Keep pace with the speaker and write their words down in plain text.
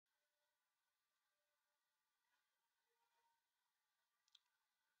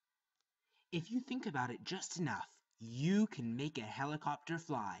If you think about it just enough, you can make a helicopter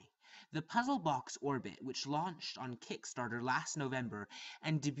fly. The Puzzlebox Orbit, which launched on Kickstarter last November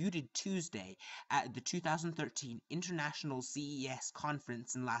and debuted Tuesday at the 2013 International CES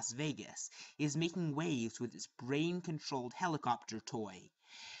conference in Las Vegas, is making waves with its brain-controlled helicopter toy.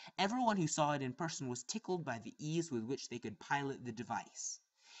 Everyone who saw it in person was tickled by the ease with which they could pilot the device.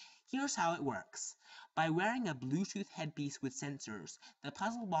 Here's how it works. By wearing a Bluetooth headpiece with sensors, the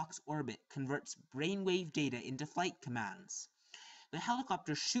Puzzlebox Orbit converts brainwave data into flight commands. The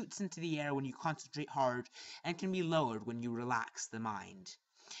helicopter shoots into the air when you concentrate hard and can be lowered when you relax the mind.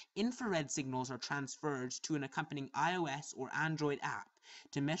 Infrared signals are transferred to an accompanying iOS or Android app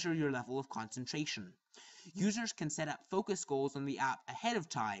to measure your level of concentration. Users can set up focus goals on the app ahead of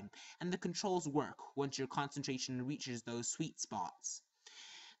time, and the controls work once your concentration reaches those sweet spots.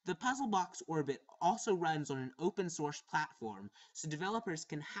 The Puzzlebox Orbit also runs on an open-source platform, so developers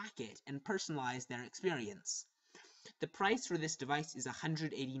can hack it and personalize their experience. The price for this device is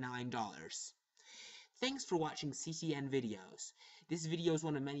 $189. Thanks for watching CTN videos. This video is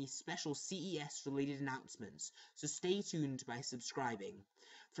one of many special CES-related announcements, so stay tuned by subscribing.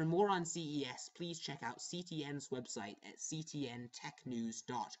 For more on CES, please check out CTN's website at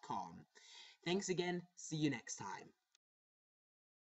ctntechnews.com. Thanks again, see you next time.